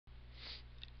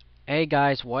Hey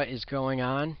guys, what is going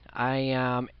on? I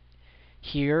am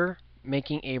here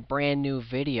making a brand new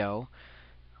video.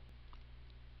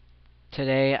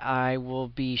 Today I will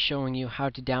be showing you how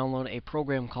to download a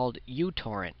program called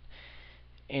uTorrent.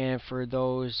 And for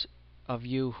those of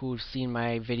you who've seen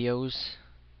my videos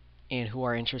and who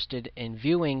are interested in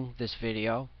viewing this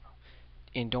video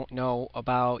and don't know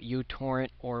about uTorrent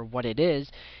or what it is,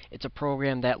 it's a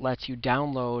program that lets you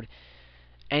download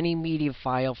any media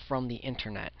file from the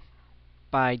internet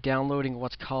by downloading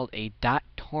what's called a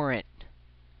 .torrent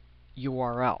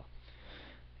URL.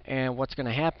 And what's going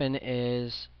to happen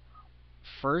is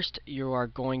first you are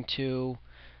going to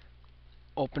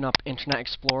open up Internet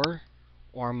Explorer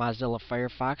or Mozilla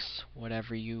Firefox,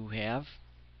 whatever you have.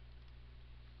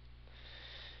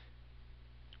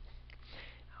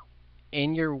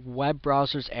 In your web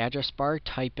browser's address bar,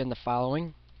 type in the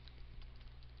following.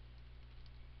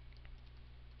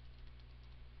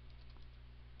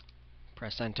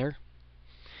 Press enter.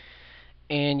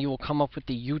 And you will come up with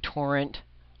the uTorrent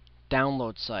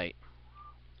download site.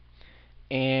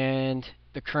 And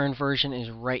the current version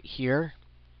is right here.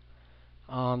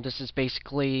 This is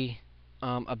basically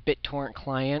a BitTorrent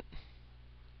client,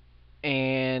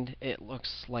 and it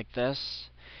looks like this.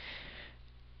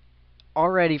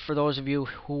 Already, for those of you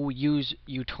who use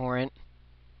uTorrent,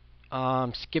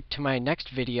 skip to my next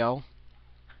video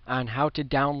on how to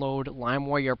download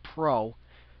LimeWire Pro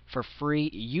for free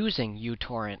using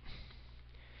uTorrent.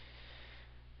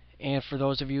 And for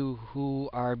those of you who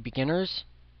are beginners,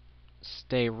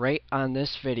 stay right on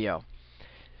this video.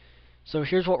 So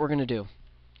here's what we're going to do.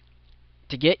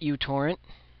 To get uTorrent,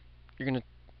 you're going to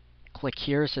click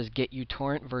here. It says Get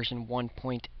uTorrent version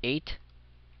 1.8.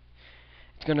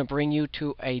 It's going to bring you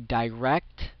to a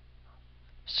direct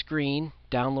screen,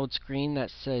 download screen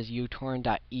that says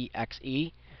uTorrent.exe.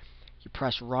 You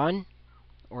press Run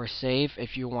or Save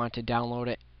if you want to download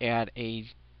it at a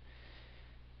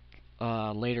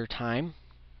later time.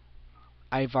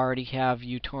 I've already have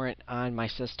uTorrent on my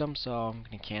system, so I'm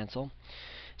going to cancel.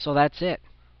 So that's it.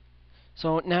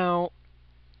 So now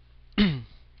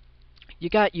you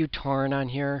got uTorrent on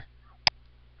here.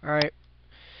 Alright,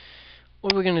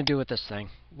 what are we going to do with this thing?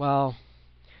 Well,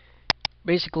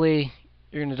 basically,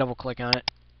 you're going to double click on it,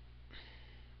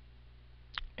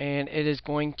 and it is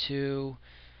going to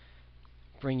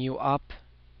bring you up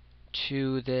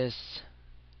to this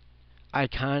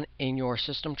icon in your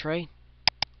system tray.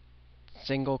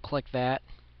 Single click that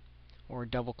or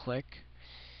double click.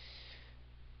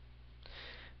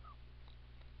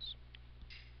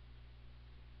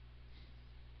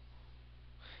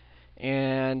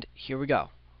 And here we go.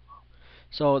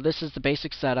 So this is the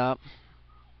basic setup.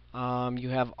 You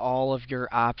have all of your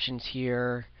options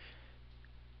here.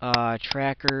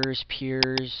 Trackers,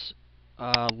 peers,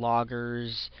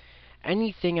 loggers,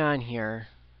 anything on here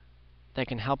that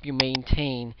can help you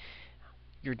maintain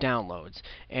your downloads.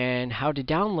 And how to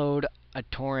download a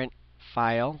torrent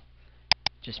file.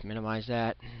 Just minimize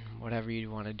that, whatever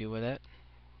you want to do with it.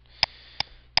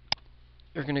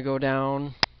 You're going to go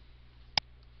down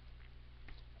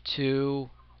to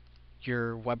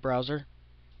your web browser,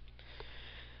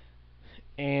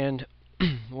 and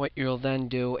what you'll then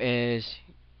do is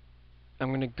I'm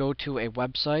going to go to a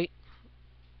website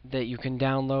that you can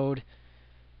download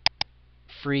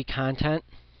free content,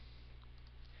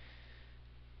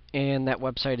 and that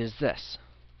website is this.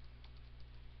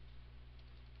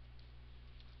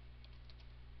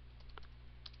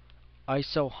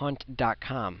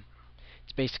 isohunt.com.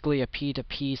 It's basically a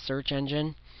P2P search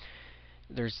engine.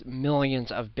 There's millions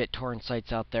of BitTorrent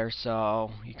sites out there,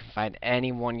 so you can find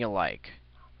any one you like.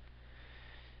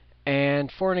 And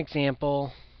for an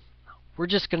example, we're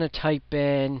just going to type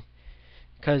in,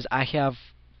 because I have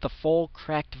the full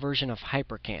cracked version of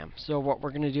HyperCam. So what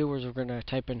we're going to do is we're going to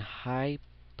type in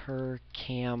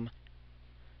HyperCam,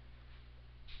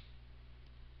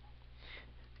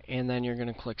 and then you're going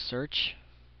to click search,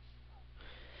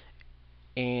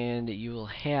 and you will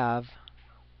have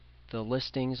the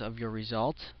listings of your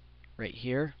results right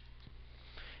here.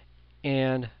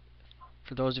 And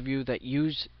for those of you that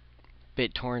use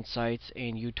BitTorrent sites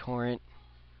and uTorrent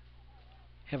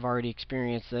have already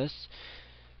experienced this,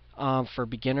 for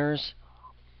beginners,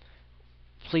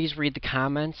 please read the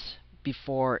comments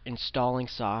before installing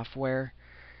software.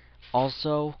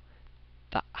 Also,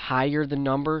 the higher the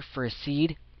number for a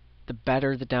seed, the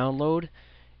better the download.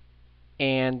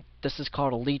 And this is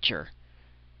called a leecher.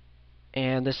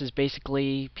 And this is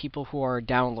basically people who are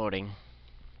downloading.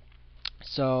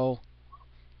 So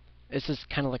this is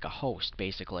kind of like a host,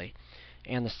 basically.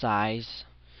 And the size.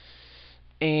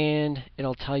 And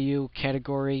it'll tell you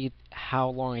category, how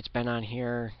long it's been on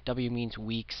here. W means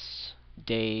weeks,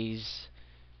 days.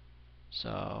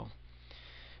 So,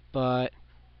 but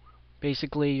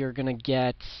basically you're gonna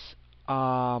get,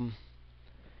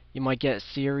 you might get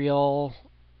serial,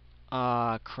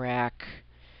 crack.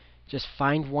 Just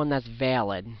find one that's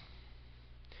valid,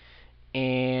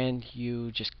 and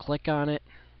you just click on it.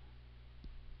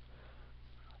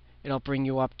 It'll bring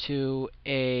you up to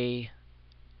a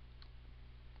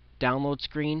download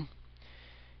screen.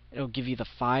 It'll give you the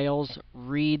files.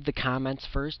 Read the comments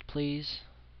first, please.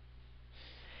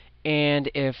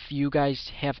 And if you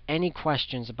guys have any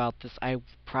questions about this, I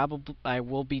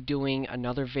will be doing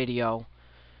another video.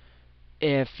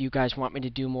 If you guys want me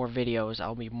to do more videos,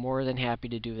 I'll be more than happy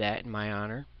to do that in my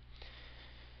honor.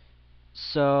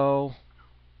 So,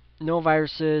 no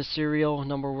viruses, serial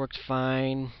number works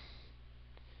fine.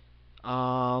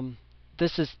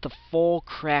 This is the full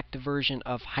cracked version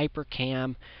of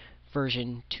HyperCam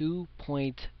version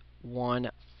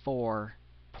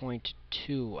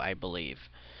 2.14.2, I believe.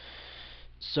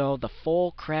 So the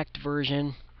full cracked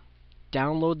version,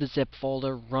 download the zip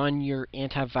folder, run your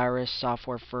antivirus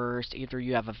software first. Either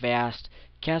you have Avast,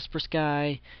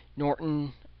 Kaspersky,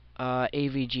 Norton,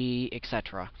 AVG,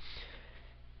 etc.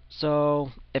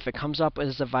 So if it comes up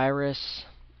as a virus,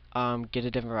 get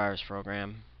a different virus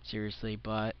program. Seriously,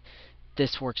 but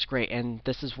this works great, and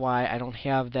this is why I don't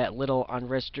have that little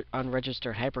unregistered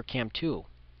HyperCam 2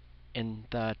 in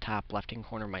the top left-hand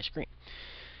corner of my screen.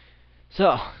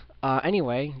 So,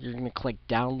 anyway, you're going to click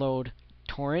Download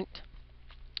Torrent.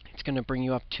 It's going to bring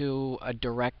you up to a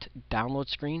direct download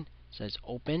screen. It says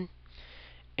Open.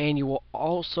 And you will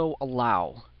also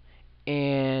allow,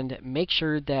 and make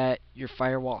sure that your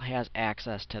firewall has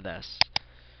access to this.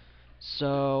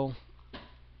 So,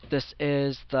 this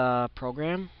is the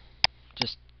program.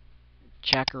 Just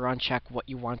check or uncheck what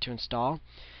you want to install.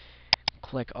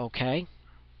 Click OK.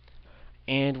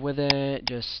 And with it,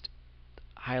 just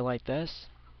highlight this.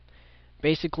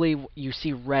 Basically, you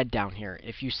see red down here.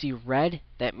 If you see red,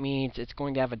 that means it's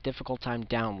going to have a difficult time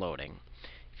downloading.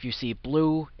 If you see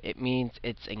blue, it means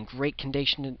it's in great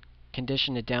condition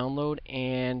to download.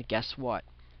 And guess what?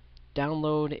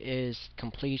 Download is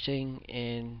completing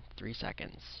in 3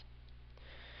 seconds.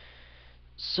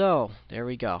 So, there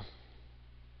we go.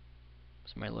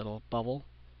 It's my little bubble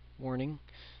warning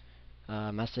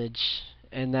message.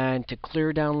 And then to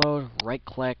clear download, right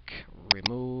click,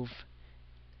 remove,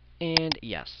 and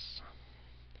yes.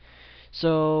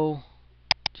 So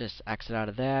just exit out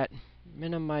of that,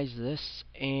 minimize this,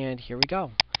 and here we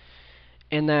go.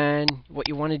 And then what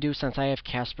you want to do, since I have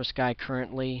Kaspersky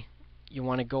currently, you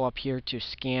want to go up here to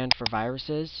scan for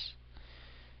viruses.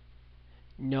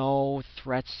 No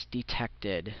threats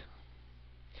detected.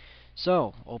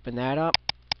 So open that up,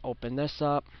 open this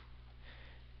up,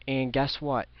 and guess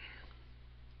what?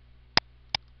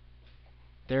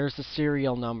 There's the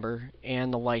serial number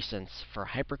and the license for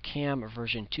HyperCam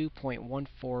version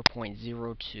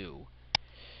 2.14.02.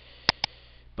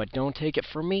 But don't take it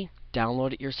from me,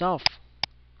 download it yourself.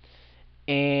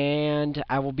 And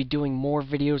I will be doing more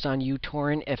videos on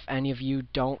uTorrent. If any of you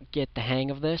don't get the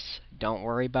hang of this, don't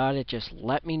worry about it, just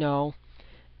let me know,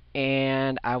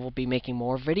 and I will be making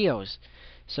more videos.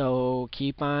 So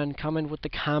keep on coming with the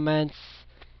comments,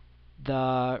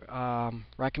 the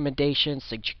recommendations,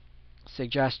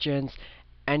 suggestions,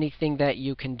 anything that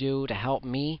you can do to help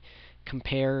me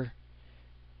compare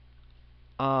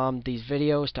these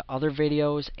videos to other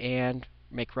videos and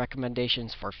make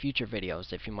recommendations for future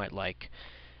videos if you might like.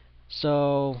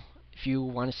 So if you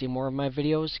want to see more of my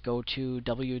videos, go to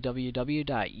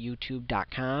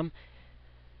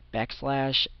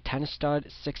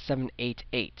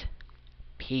www.youtube.com/tennisstud6788.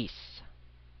 Peace.